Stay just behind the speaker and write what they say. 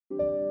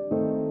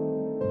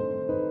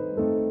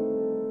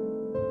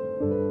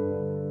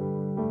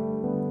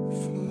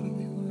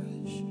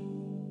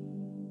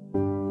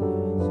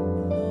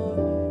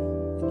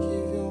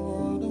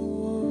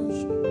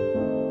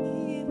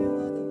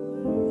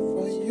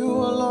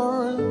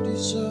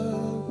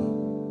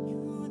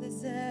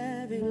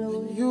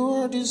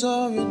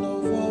deserving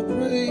of our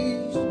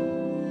praise.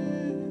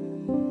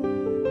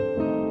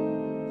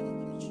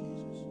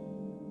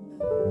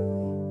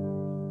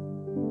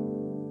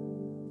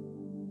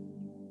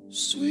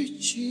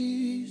 Sweet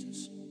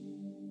Jesus,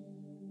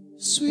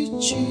 sweet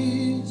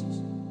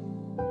Jesus,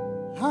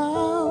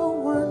 how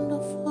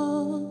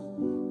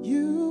wonderful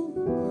you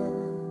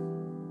are.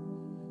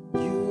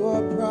 You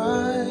are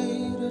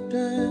brighter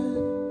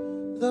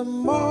than the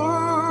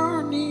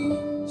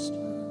morning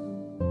star.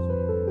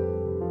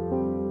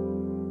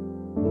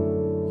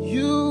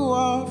 You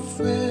are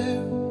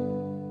fair,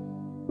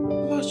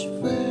 much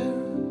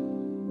fairer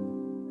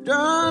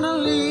than a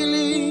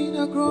lily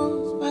that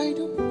grows by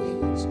the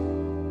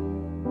wayside.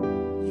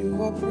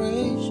 You are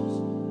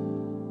precious,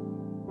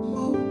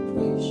 more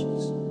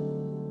precious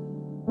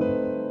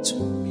to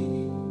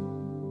me.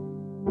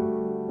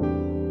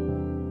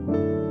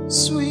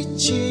 Sweet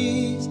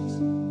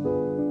Jesus,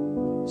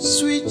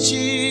 sweet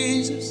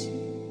Jesus,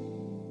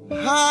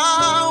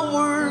 how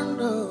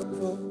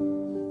wonderful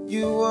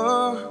you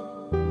are.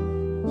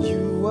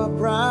 You are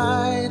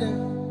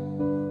brighter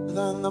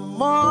than the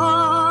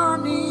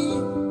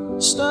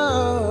morning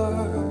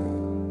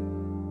star.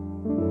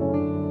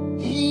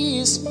 He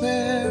is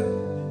fair,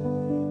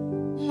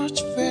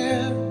 much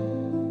fairer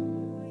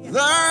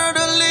than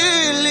the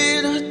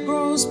lily that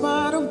grows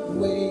by the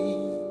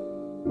way.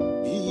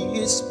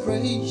 He is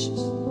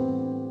precious,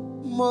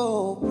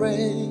 more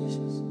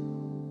precious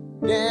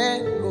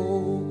than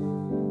gold.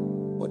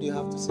 What do you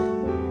have to say?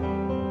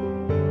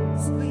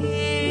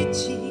 Sweet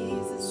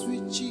Jesus,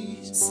 Sweet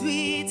Jesus,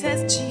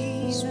 sweetest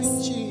Jesus,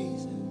 sweet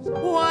Jesus,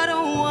 what a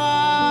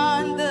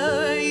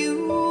wonder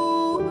you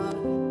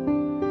are.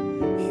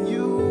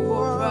 You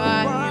are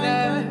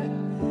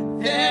brighter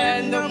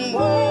than the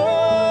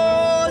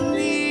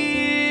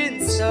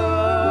morning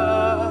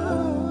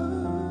star.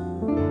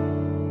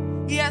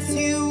 Yes,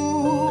 you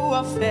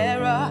are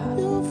fairer,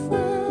 you're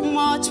fair,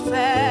 much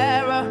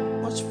fairer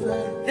much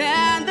fairer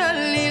than the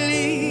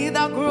lily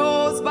that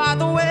grows by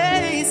the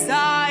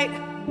wayside.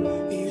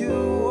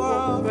 You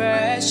are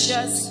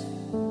Precious,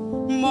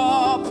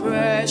 more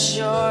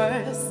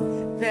precious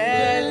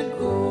than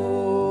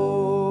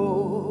gold.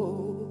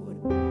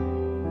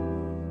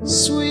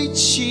 sweet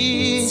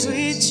Jesus,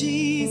 Sweet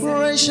Jesus,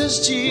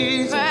 precious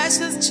Jesus,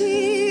 precious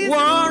Jesus,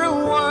 what a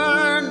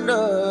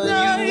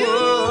wonder you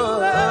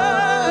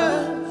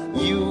are.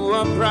 You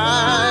are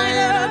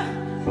brighter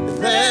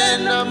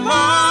than the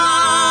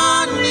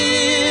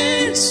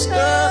morning star.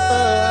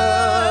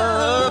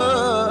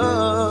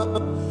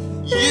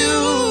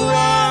 You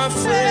are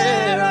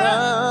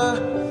fairer,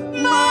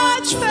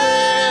 much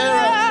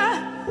fairer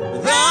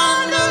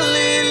than the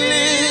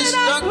lilies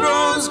that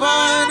grows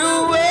by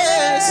the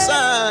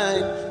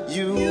wayside.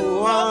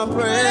 You are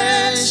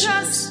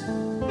precious,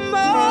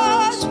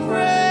 most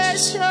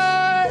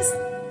precious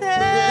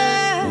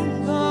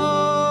than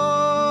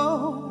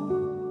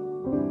gold.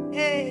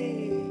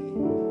 Hey.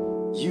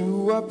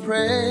 you are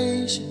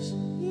precious,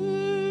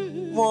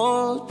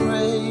 more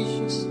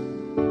precious,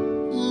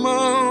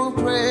 more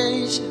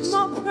precious,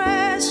 More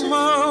precious,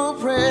 more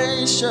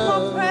precious.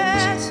 more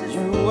precious,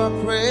 You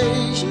are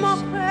precious, more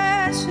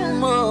precious,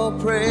 more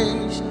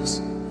precious,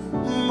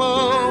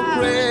 more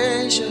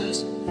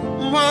precious,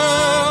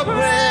 more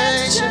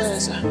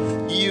precious.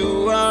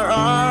 You are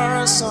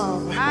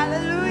awesome,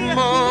 hallelujah,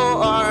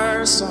 more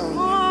awesome,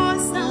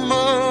 awesome,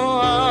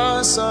 more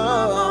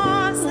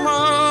awesome, more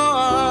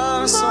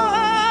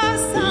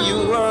awesome.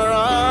 You are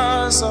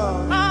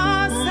awesome,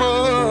 awesome,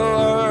 more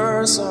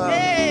awesome,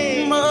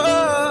 hey, more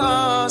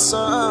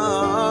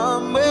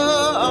awesome, more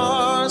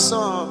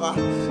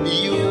awesome.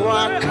 You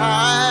are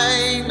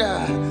kind,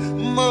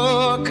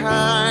 more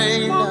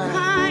kind, more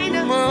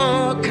kind,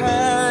 more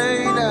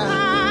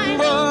kind,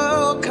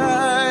 more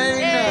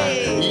kind.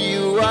 Hey.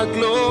 You are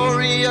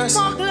glorious,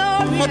 more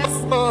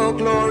glorious, more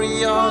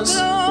glorious,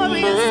 more